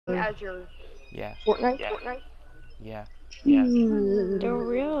Yeah. Fortnite? Yeah. They're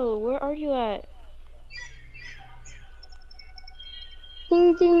real. Where are you at?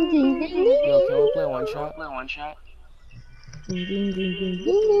 Ding ding ding ding ding. Yo, can we play one shot? Ding ding ding ding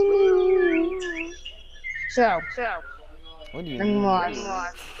ding ding. So, What do you I'm mean?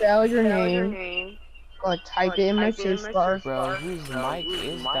 gonna spell your name. Gonna type it in my search bar. Bro, whose mic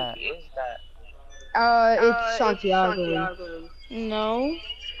is that? It's Santiago. No.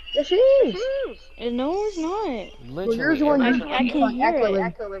 Yes, it is. No, it's not. Well, yours Literally the one every. I can hear it.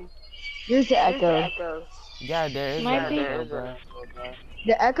 echoing. Yours the echo. Yeah, there is Might an be. echo, bro.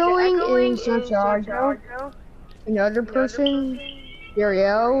 The echoing is Santiago. Another person,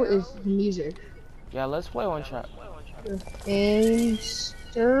 Dariel, is the music. Yeah, let's play one shot.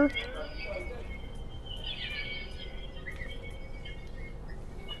 Gamester.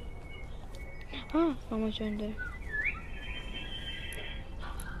 Huh? How much in there?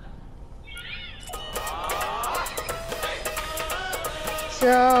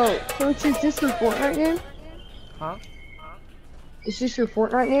 So, Coach, is this your Fortnite name? Huh? Is this your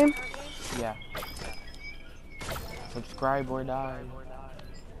Fortnite name? Yeah. Subscribe or die.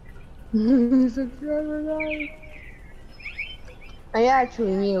 Subscriber guys. I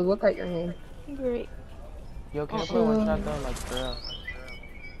actually need to look at your name. Great. Yo, can I play one shot though? Like, for real?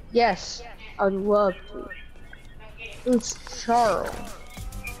 Yes, I'd love to. It's Charles.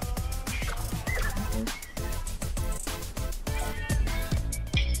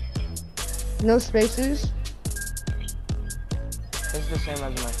 No spaces. It's the same as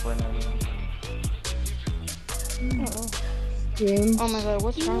my Fortnite name. Uh-oh. James. Oh my god,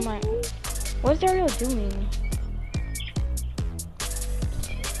 what's wrong with my... What's Dario doing?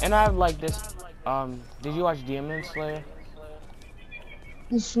 And I have like this. Did you watch Demon Slayer?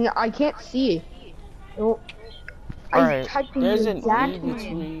 I can't see. Oh. Alright, typed in there's the an exact E name.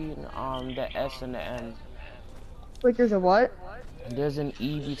 between the S and the M. Wait, there's a what? There's an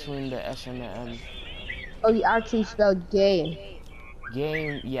E between the S and the M. Oh, you actually spelled game.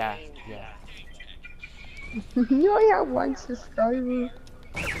 Game, yeah. You only have one subscriber.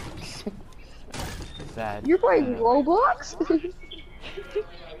 Sad. You're playing Roblox?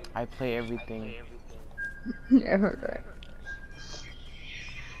 I play everything. Yeah, okay.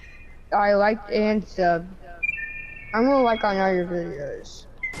 I liked and sub. I'm gonna like on all your videos.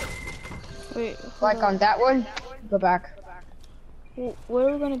 Wait, Like on that one, go back. what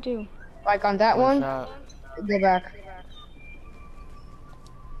are we gonna do? Like on that one, Shot. go back.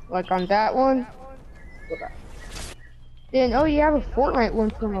 Like on that one, go back. Then, oh, you have a Fortnite one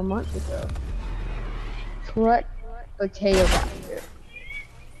from a month ago. Collect potato basket.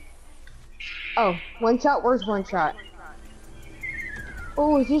 Oh, one shot, where's one shot?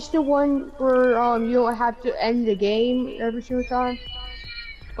 Oh, is this the one where you don't have to end the game every single time?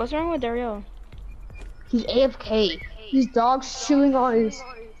 What's wrong with Dario? He's AFK. His dog's chewing on his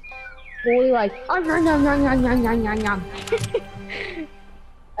boy like yum yum yum yum yum yum yum yum.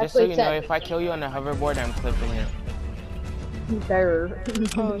 Just so you know, if I kill you on the hoverboard, I'm clipping it. You better.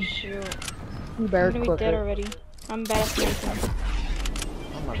 Oh shoot. You better I'm gonna be clip dead it. already. I'm bad at sniping.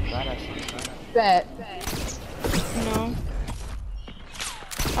 I'm a badass. Bet. No.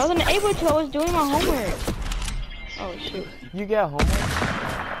 I wasn't able to, I was doing my homework. Oh shoot. You get homework?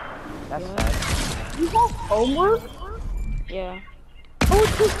 That's sad. You have homework? Yeah. Oh,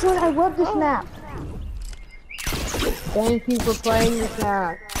 it's this one. I love this map. Thank you for playing this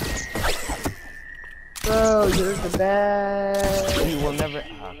map. Bro, you're the best. We will never.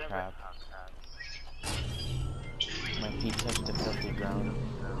 Oh crap. My feet touched the filthy ground.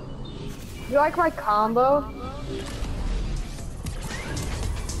 You like my combo?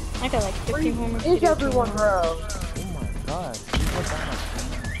 I got like 15 homework. Is everyone, bro? Oh my god. You put that much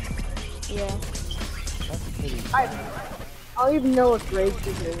homework? Yeah. That's pretty I bad. don't even know what grade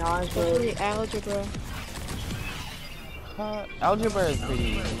she's in, honestly. Especially algebra. Algebra is pretty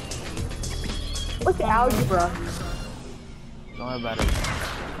easy. What's algebra? Don't worry about it.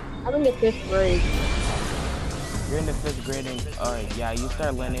 I'm in the 5th grade. You're in the 5th grade and yeah, you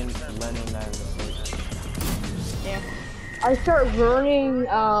start learning that in the 6th. Yeah. I start learning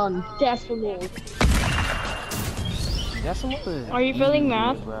decimals. Decimal is Are you feeling easy,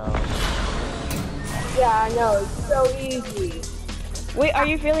 math? bro. Yeah, I know, it's so easy. Wait, are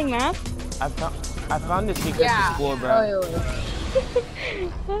you feeling math? I found the secret to school, bro. Really.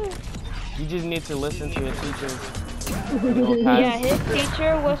 You just need to listen to your teachers. Yeah, his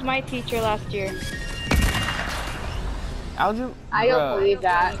teacher was my teacher last year. Algebra. I don't believe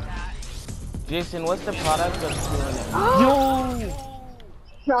that. Jason, what's the product of 2 and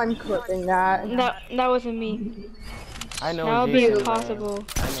I'm clipping that. That wasn't me. I know. That would be Jason, impossible.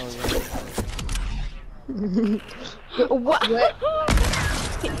 I know What?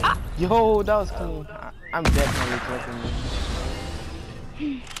 Yo, that was clean. I'm definitely clipping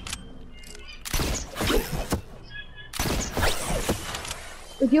you.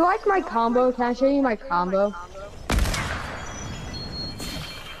 If you like my combo, can I show you my combo?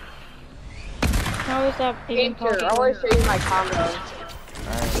 How is that even Gamester, I possible? want to show you my combo.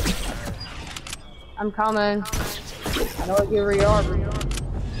 Alright. I'm coming. I know where you are.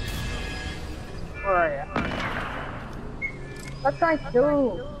 Where are you? Let's try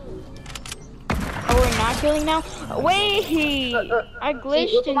kill. Oh, we're not killing now? Wait! I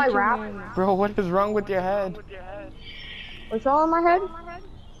glitched look at my into wrap. him. Bro, what is wrong with your head? What's wrong in my head?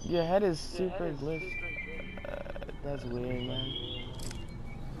 Your head is super glitched. That's weird, man.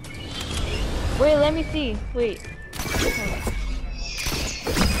 Wait, let me see. Wait.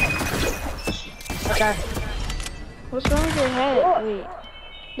 Okay. What's wrong with your head? Wait.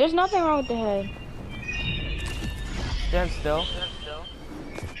 There's nothing wrong with the head. Stand still.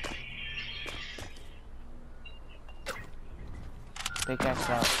 They catch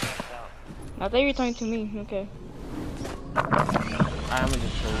out. I thought you were talking to me. Okay. I'm gonna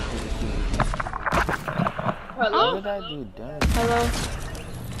just show you who the key. Hello? What did that dude done? Hello.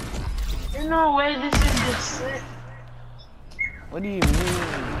 There's no way this is the sit. What do you mean?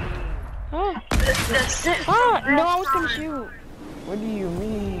 Ah, The sit ah, from no, I last was gonna time. shoot. What do you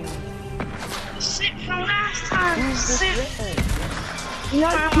mean? Sit from last time. Who's the Sit. sit? He's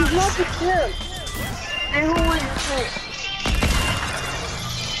not the kid. And who was the sit?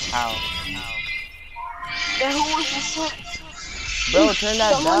 How? And who was the sit? Bro, turn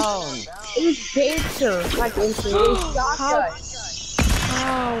that down. It was Gamester. Not Gamester. It was Shotgun.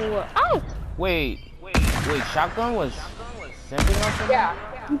 Ow. Ow! Wait, Shotgun was simping on someone? Yeah.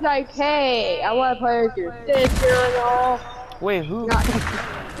 He's like, hey, I want to play with your sister and all. Wait, who? Not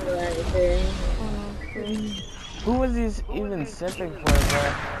or anything. Who was he even simping for, bro?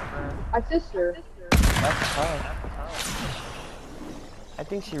 My sister. That's tough. I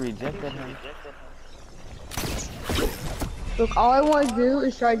think she rejected him. Look, all I want to do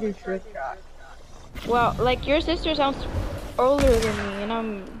is try to do trick shot. Well, like your sister sounds older than me, and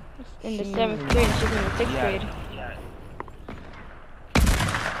I'm in the 7th grade, and she's in the 6th grade.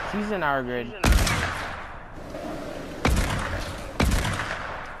 She's in our grade.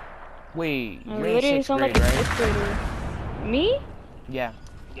 Wait, I you're in literally 6th sound grade, like a right? 6th grader. Me? Yeah,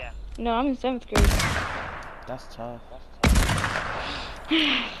 No, I'm in 7th grade. that's tough.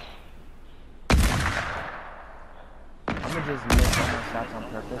 I'm gonna just miss all my shots on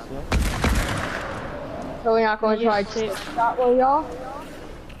purpose here. So we're not going to try Yes, trick shot, will y'all? Wait,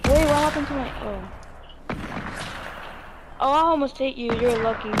 what happened to my... Oh. Oh, I almost hit you. You're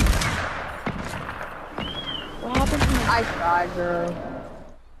lucky. What happened to my... I tried, girl.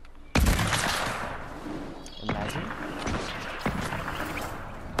 Imagine.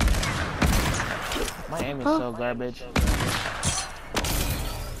 My aim is so garbage.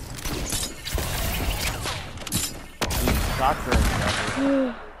 Soccer is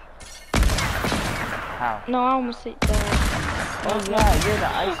garbage. How? No, I almost hit that. Oh yeah, you're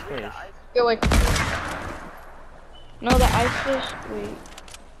the ice fish. Go away. No, the ice fish. Wait.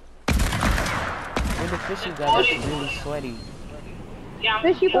 You're the fishy guy that's really sweaty.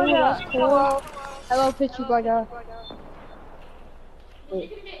 Fishy brother. that's cool. Hello. Hello, fishy brother.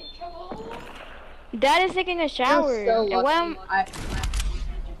 Wait. Dad is taking a shower. You're so And lucky. when I'm... I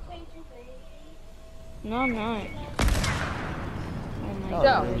No, I'm not. Oh my Oh,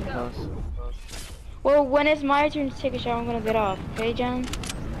 god. really close. Well, when it's my turn to take a shower, I'm gonna get off. Okay, Jen?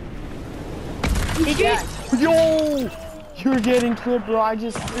 Did you... Yo! You're getting clipped, bro. I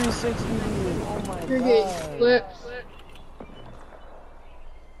just 360 you. Oh my You're god. getting clips.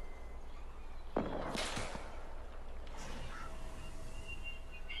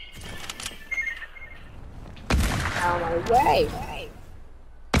 Out of my way.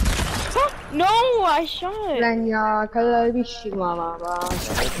 No, I shot. Lenya, Can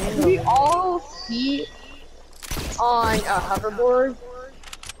we all see on a hoverboard?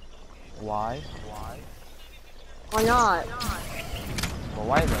 Why? Why not? But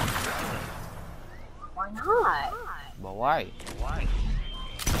why though? Why not? But why?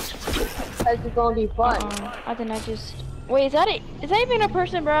 Because it's gonna be fun. I think I just... Wait, is that it? Is that even a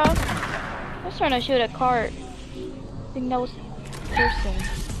person, bro? I was trying to shoot a cart. I think that was a person.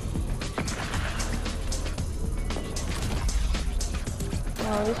 No,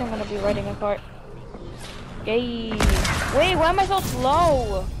 at least I'm gonna be riding a cart. Yay. Wait, why am I so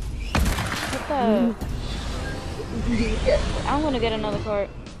slow? What the? I'm gonna get another cart.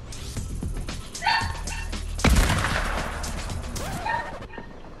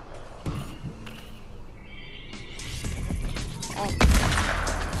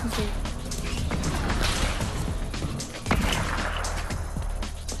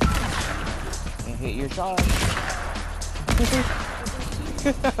 gamster-char.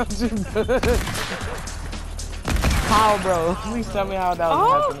 How, bro? Please tell me how that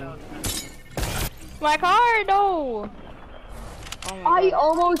was happening. My car, no. Oh my I God.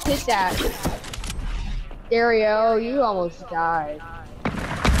 almost hit that. Dario, you almost died.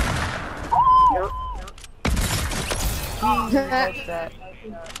 What's that?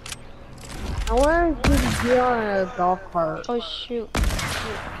 I want to be on a golf cart. Oh shoot.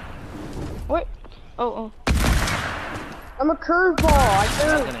 What? Oh. I'm a curveball. I That's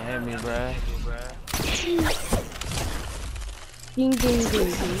curve. gonna hit me, bruh. Ding ding ding ding. Ding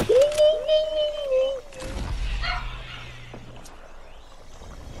ding ding ding ding.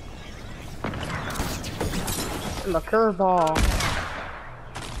 I'm a curveball.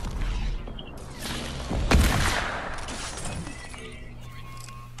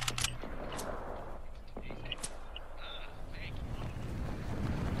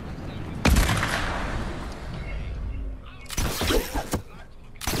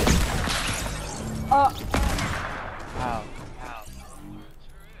 How?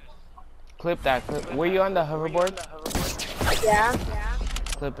 Clip that. Clip. Were you on the hoverboard? Yeah.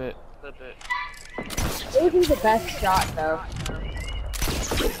 Clip it. It would be the best shot though.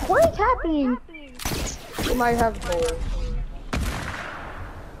 What is happening? You might have goal.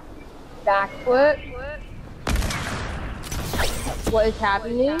 Backflip. What is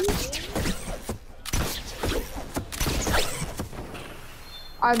happening?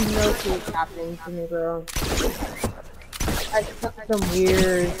 I have no clue what's happening to me, bro. Some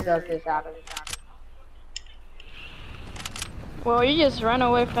weird stuff is happening. Well, you just ran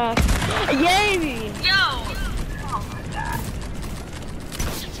away fast. Yay! Yo!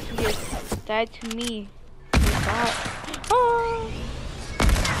 You just died to me. You thought. Oh.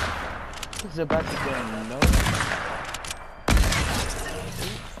 He's about to get a no.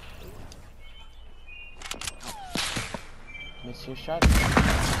 Miss your shots.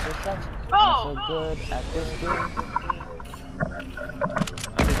 Miss your shots. I'm so good at this game.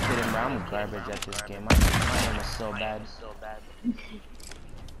 I'm just kidding, bro. I'm garbage at this game. My aim is so bad.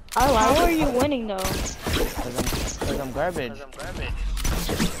 How are you winning though? Cause I'm garbage.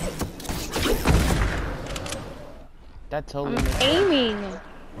 That totally makes sense. Aiming.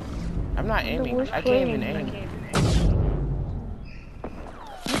 I'm not aiming. I can't even aim.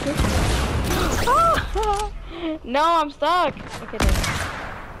 No, I'm stuck. Okay then.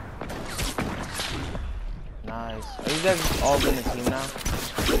 Nice. Are you guys all in the team now?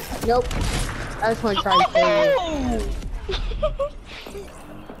 Nope. I just want to try to save you.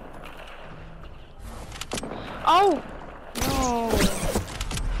 Oh! No.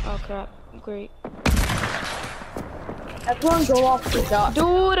 Oh crap. Great. Everyone go off the dot. Dude!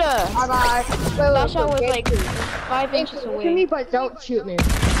 Bye bye. That shot was like 5 inches Look away. at me, but don't shoot me. Not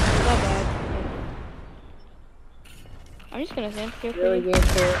bad. I'm just gonna stand here for Really you. good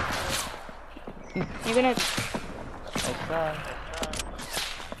for it. You're gonna... Nice try.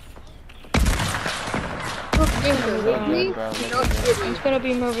 Look, Gamester, So with good, me, bro. you don't shoot I'm me. just gonna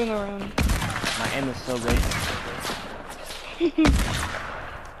be moving around. My aim is so good. Like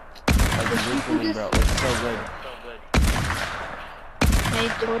literally, bro. It's so good. They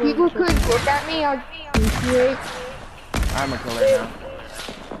If totally people killed could me. look at me, I'd appreciate. I'm a killer now.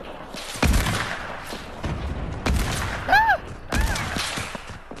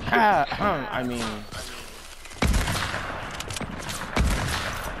 I mean,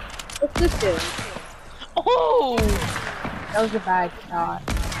 What's this do? Oh! That was a bad shot.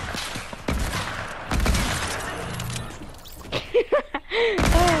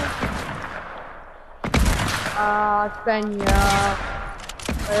 Spenya.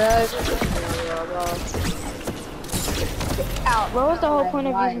 Out. What was the whole point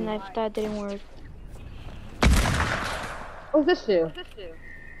of using that if that didn't work? What's this do?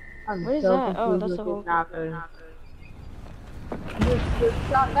 I'm What is so that? Oh, that's confused the with whole- this happened. This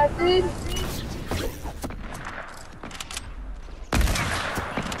shot method?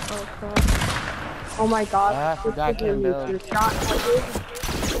 Oh crap. Oh my god. I forgot This is Campbell. your shot method.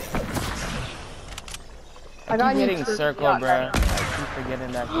 I got keep you hitting trick circle, shot, bro. right? I keep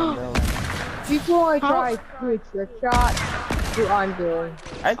forgetting that can build. People want to try to do a trick shot. Do what I'm doing.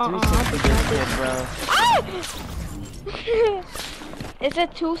 I 360 this kid, bro. It's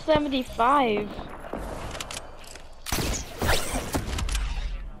at 275.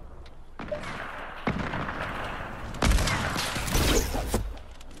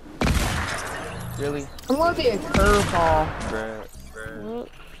 Really? I'm gonna be a curveball. Bruh. What?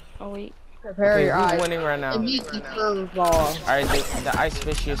 Oh wait. Prepare Okay, your who's eyes. winning right now? It needs a curveball. Alright, the ice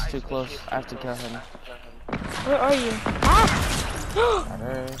fishy is too close. I have to kill him. Where are you? Ah!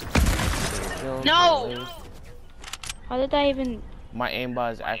 Alright. skills. No! How did that even? My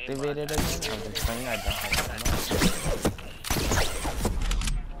aimbot is activated again. I'm just playing. I don't have aimbot.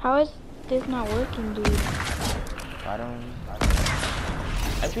 How is this not working, dude? I don't.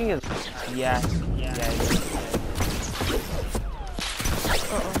 I think it's yeah. Yeah. It is.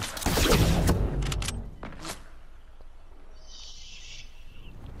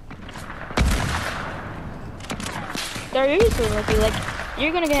 There, you're so lucky. Like,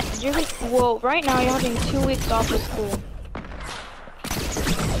 well, right now you're having 2 weeks off of school.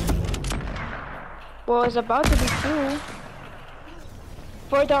 Well, it's about to be 2.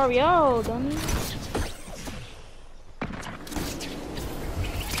 For Dario, dummy.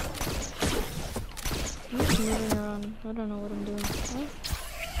 I'm just moving around. I don't know what I'm doing. Huh?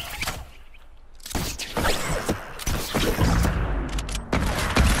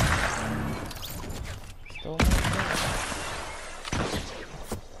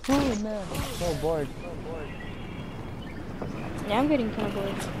 Oh man, I'm so bored. Yeah, I'm getting kind of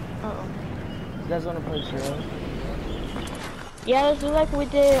bored. You guys wanna play Trails? Yeah, let's do like we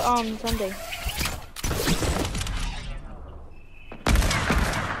did Sunday.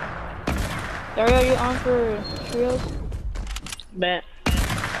 Dario, are you on for trios? Bet.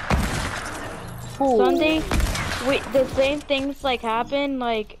 Sunday, the same things like happened.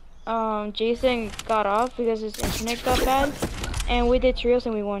 Like Jason got off because his internet got bad, and we did trios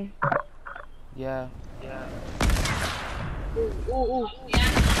and we won. Yeah. Ooh.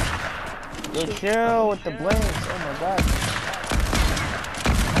 Yo, chill with the blinks. Oh my god.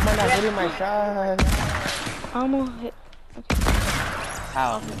 Am I not hitting my shot? I'm gonna hit.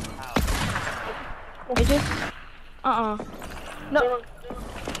 How? I just. No.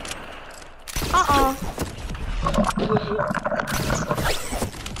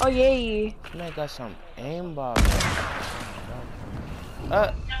 Oh yay. Man, I got some aimbot.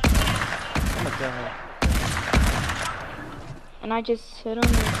 I'm gonna kill her. And I just hit him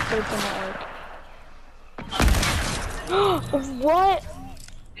and stood in the arc. What?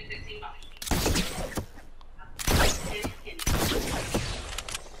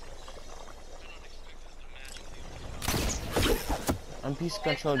 I'm piece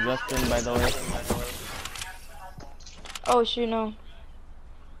control Justin, by the way. Oh shoot, no.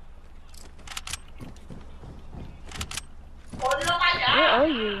 Where are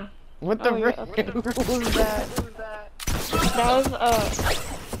you? What the Oh, frick? okay. Who was that? That was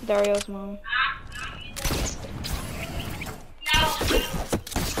Dario's mom.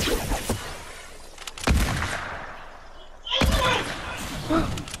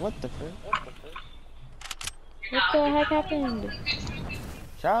 What the frick? What the heck happened?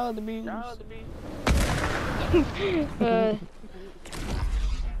 Child abuse.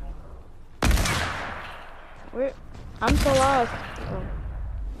 Where? I'm so lost.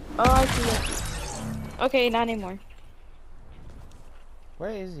 Oh, I see. Okay, not anymore.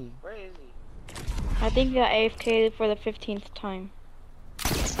 Where is he? I think he got AFK for the 15th time.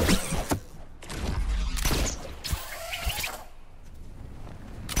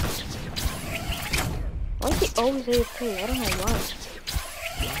 Why is he always AFK? I don't know why.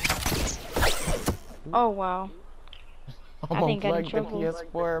 Oh wow. I'm I think got in the trouble.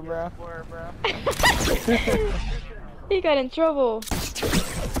 PS4, bro. He got in trouble.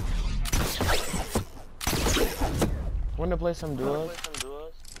 Wanna play some duos?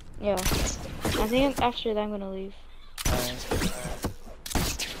 Yeah. I think after that I'm gonna leave.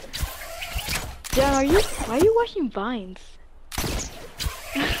 John, why are you watching Vines?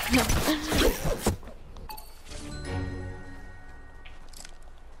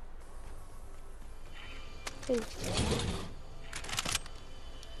 Hey.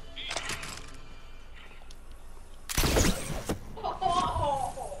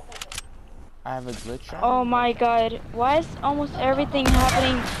 I have a glitch on. Oh my god, why is almost everything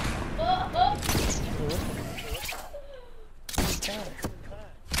happening